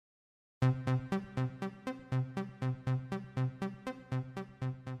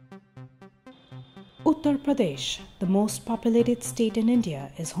Uttar Pradesh, the most populated state in India,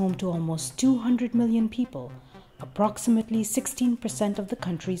 is home to almost 200 million people, approximately 16% of the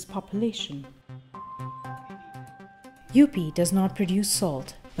country's population. UP does not produce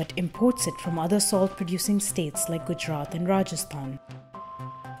salt, but imports it from other salt-producing states like Gujarat and Rajasthan.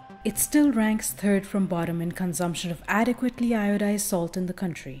 It still ranks third from bottom in consumption of adequately iodized salt in the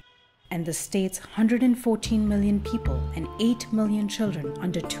country, and the state's 114 million people and 8 million children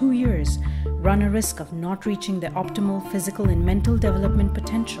under 2 years run a risk of not reaching their optimal physical and mental development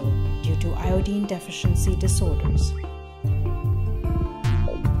potential due to iodine deficiency disorders.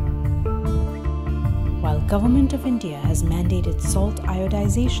 While Government of India has mandated salt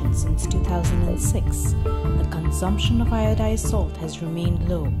iodization since 2006, the consumption of iodized salt has remained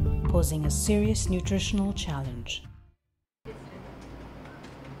low, posing a serious nutritional challenge.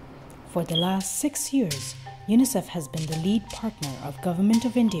 For the last 6 years, UNICEF has been the lead partner of Government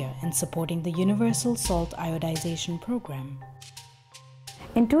of India in supporting the Universal Salt Iodization program.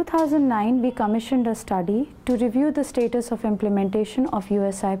 In 2009, we commissioned a study to review the status of implementation of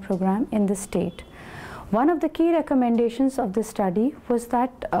USI program in the state. One of the key recommendations of this study was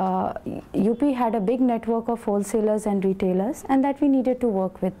that UP had a big network of wholesalers and retailers and that we needed to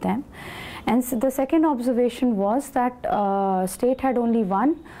work with them. And so the second observation was that state had only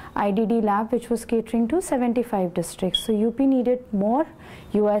one IDD lab which was catering to 75 districts. So UP needed more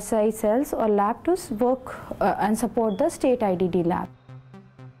USI cells or lab to work and support the state IDD lab.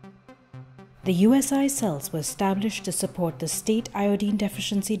 The USI cells were established to support the state iodine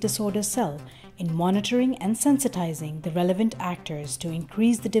deficiency disorder cell in monitoring and sensitizing the relevant actors to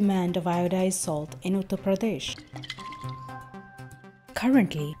increase the demand of iodized salt in Uttar Pradesh.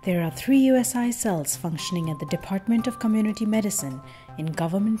 Currently, there are 3 USI cells functioning at the Department of Community Medicine in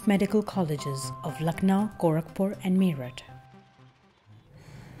government medical colleges of Lucknow, Gorakhpur and Meerut.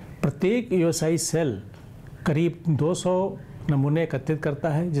 प्रत्येक USI cell करीब 200 नमूने एकत्रित करता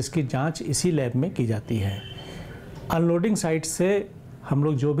है जिसकी जांच इसी lab में की जाती है। अनलोडिंग साइट से हम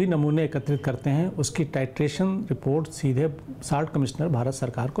लोग जो भी नमूने एकत्रित करते हैं उसकी टाइट्रेशन रिपोर्ट सीधे साल्ट कमिश्नर भारत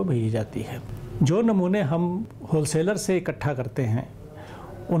सरकार को भेजी जाती है। जो नमूने हम होलसेलर से इकट्ठा करते हैं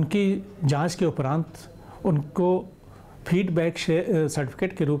उनकी जांच के उपरांत उनको फीडबैक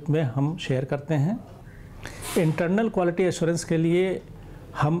सर्टिफिकेट के रूप में हम शेयर करते हैं। इंटरनल क्वालिटी एश्योरेंस के लिए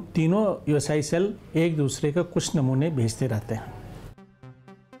हम तीनों USI सेल एक दूसरे के कुछ नमूने भेजते रहते हैं।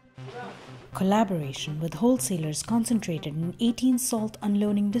 Collaboration with wholesalers concentrated in 18 salt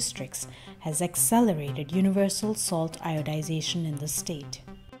unloading districts has accelerated universal salt iodization in the state.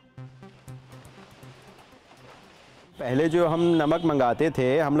 पहले जो हम नमक मंगाते थे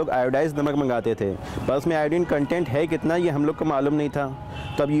हम लोग आयोडाइज्ड नमक मंगाते थे, पर उसमें आयोडीन कंटेंट है कितना ये हम लोग को मालूम नहीं था।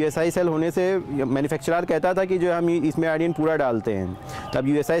 तब USI सेल होने से मैन्युफैक्चरर कहता था कि जो हम इसमें आयोडीन पूरा डालते हैं। तब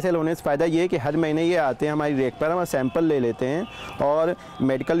USI सेल होने से फ़ायदा ये है कि हर महीने ये आते हैं हमारी रेक पर, हम सैंपल ले लेते हैं और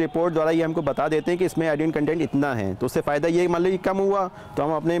मेडिकल रिपोर्ट द्वारा ये हमको बता देते हैं कि इसमें आयोडीन कंटेंट इतना है। तो उससे फ़ायदा ये मान लीजिए कम हुआ तो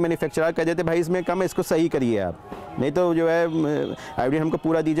हम अपने मैन्युफैक्चरर कह देते भाई इसमें कम है, इसको सही करिए आप, नहीं तो जो है आयोडीन हमको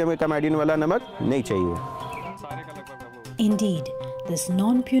पूरा दीजिए, हमें कम आयोडीन वाला नमक नहीं चाहिए। Indeed, this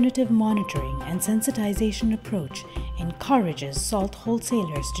non-punitive monitoring and sensitization approach encourages salt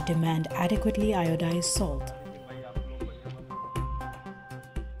wholesalers to demand adequately iodized salt.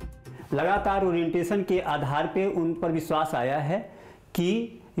 लगातार ओरिएंटेशन के आधार पे उन पर विश्वास आया है कि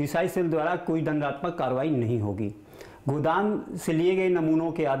USI सेल द्वारा कोई दंडात्मक कार्रवाई नहीं होगी। गोदाम से लिए गए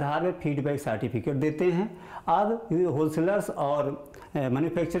नमूनों के आधार पर फीडबैक सर्टिफिकेट देते हैं। अब होलसेलर्स और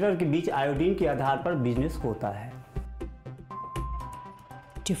मैन्युफैक्चरर के बीच आयोडीन के आधार पर बिजनेस होता है।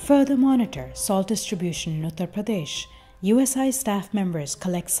 To further monitor salt distribution in Uttar Pradesh, USI staff members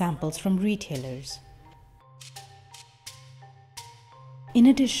collect samples from retailers. In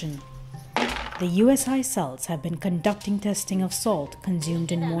addition, the USI cells have been conducting testing of salt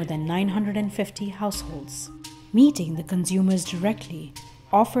consumed in more than 950 households. Meeting the consumers directly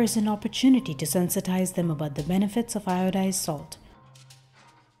offers an opportunity to sensitize them about the benefits of iodized salt.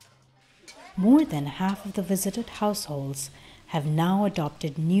 More than half of the visited households have now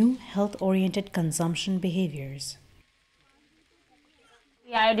adopted new health-oriented consumption behaviors.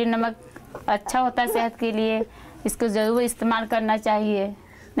 Iodine नमक अच्छा होता है सेहत के लिए, इसको ज़रूर इस्तेमाल करना चाहिए,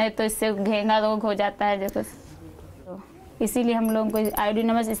 नहीं तो इससे घेंगा रोग हो जाता है। देखो तो इसीलिए हम लोगों को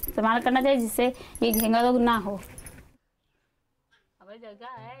आयोडीन नमक इस्तेमाल करना चाहिए जिससे ये घेंगा रोग ना हो।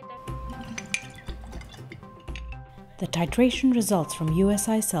 The titration results from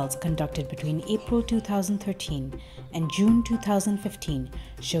USI cells conducted between April 2013 and June 2015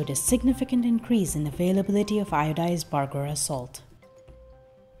 showed a significant increase in availability of iodized Bargora salt.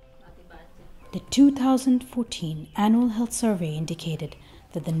 The 2014 annual health survey indicated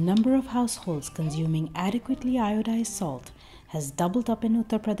that the number of households consuming adequately iodized salt has doubled up in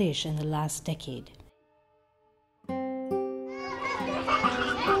Uttar Pradesh in the last decade.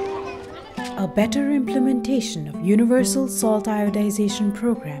 A better implementation of Universal Salt Iodization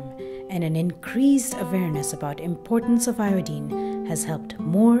program and an increased awareness about importance of iodine has helped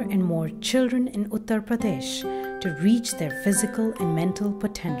more and more children in Uttar Pradesh to reach their physical and mental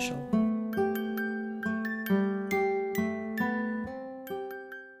potential.